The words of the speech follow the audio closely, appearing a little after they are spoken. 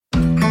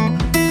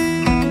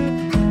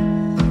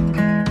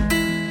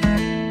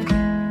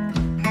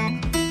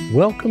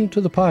Welcome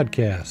to the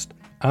podcast.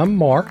 I'm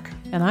Mark.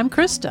 And I'm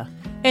Krista.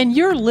 And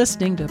you're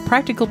listening to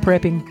Practical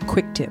Prepping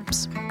Quick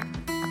Tips.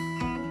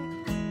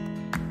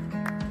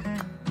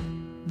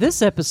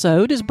 This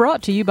episode is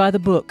brought to you by the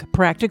book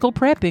Practical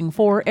Prepping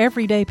for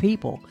Everyday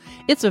People.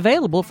 It's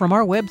available from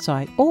our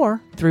website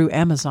or through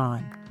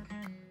Amazon.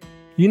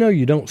 You know,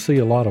 you don't see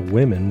a lot of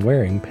women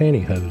wearing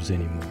pantyhose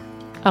anymore.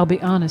 I'll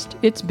be honest,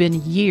 it's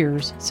been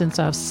years since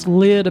I've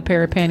slid a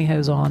pair of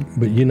pantyhose on.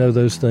 But you know,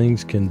 those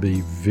things can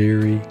be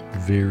very,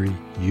 very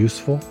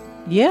useful.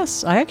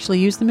 Yes, I actually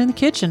use them in the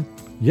kitchen.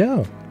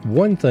 Yeah,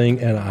 one thing,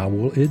 and I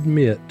will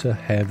admit to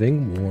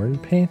having worn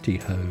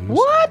pantyhose.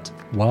 What?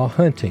 While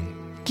hunting.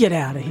 Get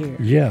out of here.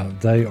 Yeah,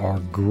 they are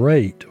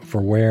great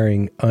for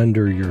wearing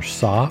under your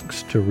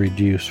socks to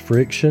reduce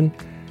friction.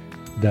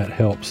 That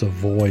helps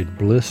avoid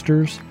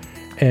blisters.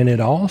 And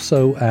it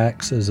also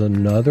acts as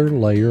another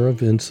layer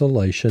of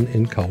insulation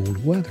in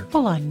cold weather.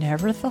 Well, I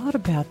never thought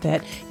about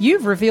that.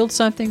 You've revealed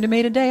something to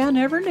me today I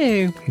never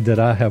knew. That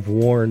I have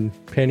worn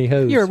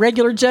pantyhose. You're a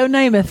regular Joe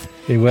Namath.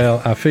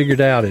 Well, I figured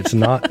out it's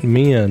not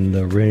men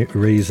the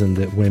reason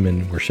that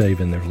women were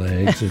shaving their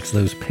legs. It's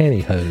those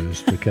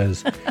pantyhose,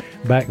 because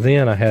back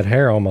then I had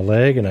hair on my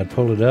leg and I'd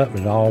pull it up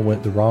and it all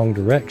went the wrong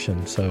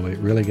direction, so it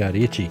really got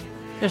itchy.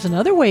 There's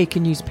another way you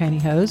can use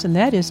pantyhose, and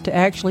that is to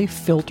actually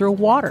filter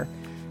water.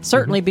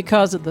 Certainly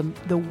because of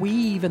the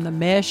weave and the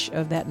mesh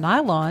of that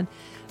nylon,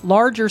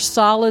 larger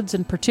solids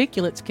and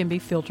particulates can be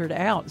filtered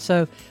out.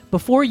 So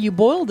before you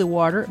boil the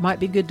water, it might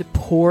be good to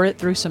pour it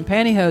through some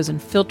pantyhose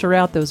and filter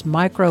out those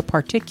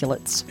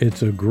microparticulates.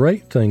 It's a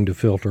great thing to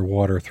filter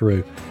water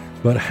through.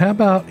 But how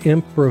about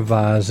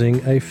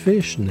improvising a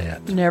fish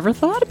net? Never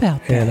thought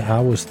about that. And I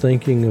was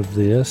thinking of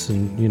this,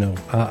 and you know,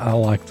 I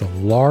like the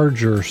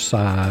larger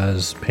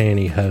size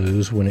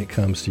pantyhose when it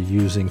comes to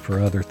using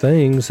for other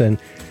things. And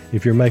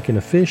if you're making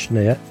a fish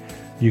net,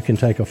 you can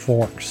take a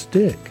forked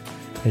stick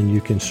and you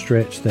can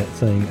stretch that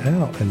thing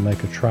out and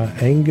make a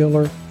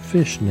triangular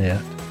fish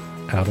net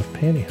out of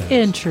pantyhose.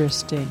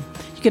 Interesting.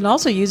 You can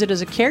also use it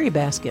as a carry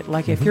basket,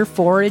 like if you're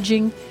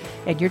foraging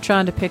and you're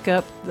trying to pick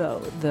up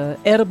the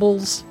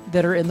edibles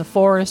that are in the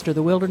forest or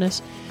the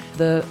wilderness.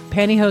 The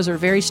pantyhose are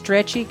very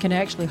stretchy, can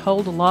actually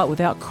hold a lot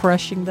without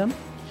crushing them.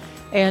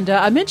 And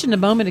I mentioned a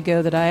moment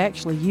ago that I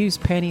actually use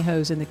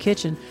pantyhose in the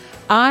kitchen.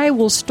 I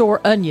will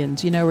store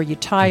onions, you know, where you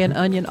tie an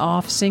onion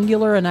off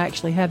singular, and I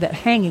actually have that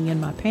hanging in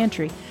my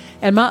pantry.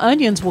 And my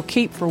onions will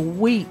keep for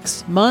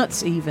weeks,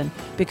 months even,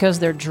 because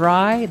they're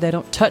dry, they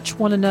don't touch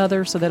one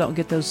another, so they don't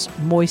get those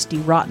moisty,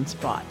 rotten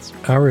spots.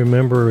 I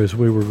remember as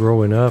we were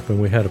growing up and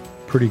we had a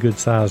pretty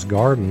good-sized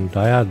garden,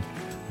 Dad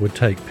would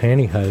take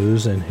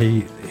pantyhose, and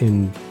he,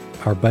 in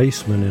our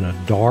basement, in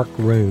a dark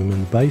room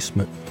in the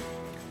basement,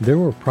 there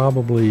were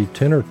probably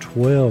 10 or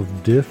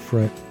 12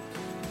 different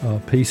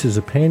pieces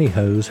of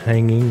pantyhose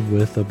hanging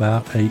with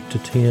about 8 to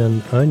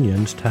 10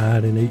 onions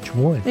tied in each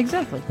one.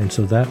 Exactly. And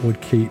so that would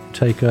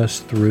take us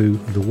through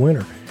the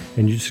winter.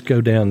 And you just go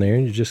down there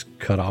and you just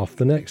cut off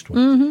the next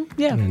one.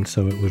 Yeah. And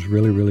so it was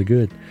really, really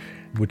good.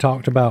 We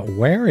talked about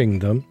wearing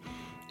them,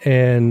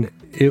 and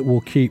it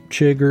will keep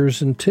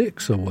chiggers and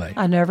ticks away.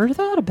 I never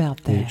thought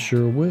about that. It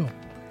sure will.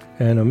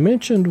 And I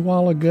mentioned a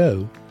while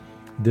ago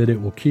that it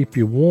will keep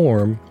you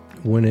warm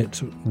when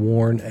it's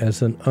worn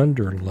as an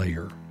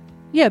underlayer.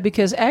 Yeah,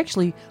 because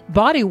actually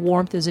body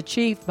warmth is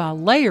achieved by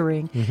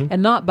layering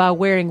and not by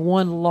wearing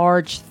one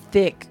large,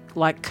 thick,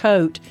 like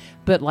coat,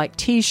 but like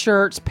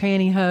T-shirts,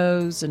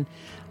 pantyhose, and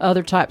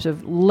other types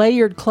of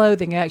layered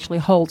clothing actually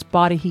holds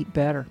body heat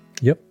better.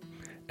 Yep.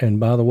 And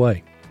by the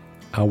way,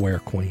 I wear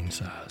queen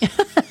size.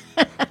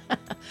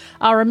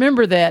 I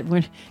remember that.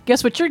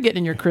 Guess what you're getting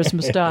in your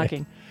Christmas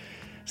stocking?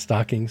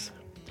 Stockings.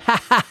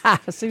 I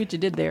see what you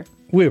did there.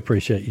 We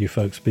appreciate you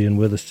folks being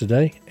with us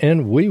today,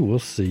 and we will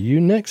see you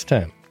next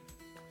time.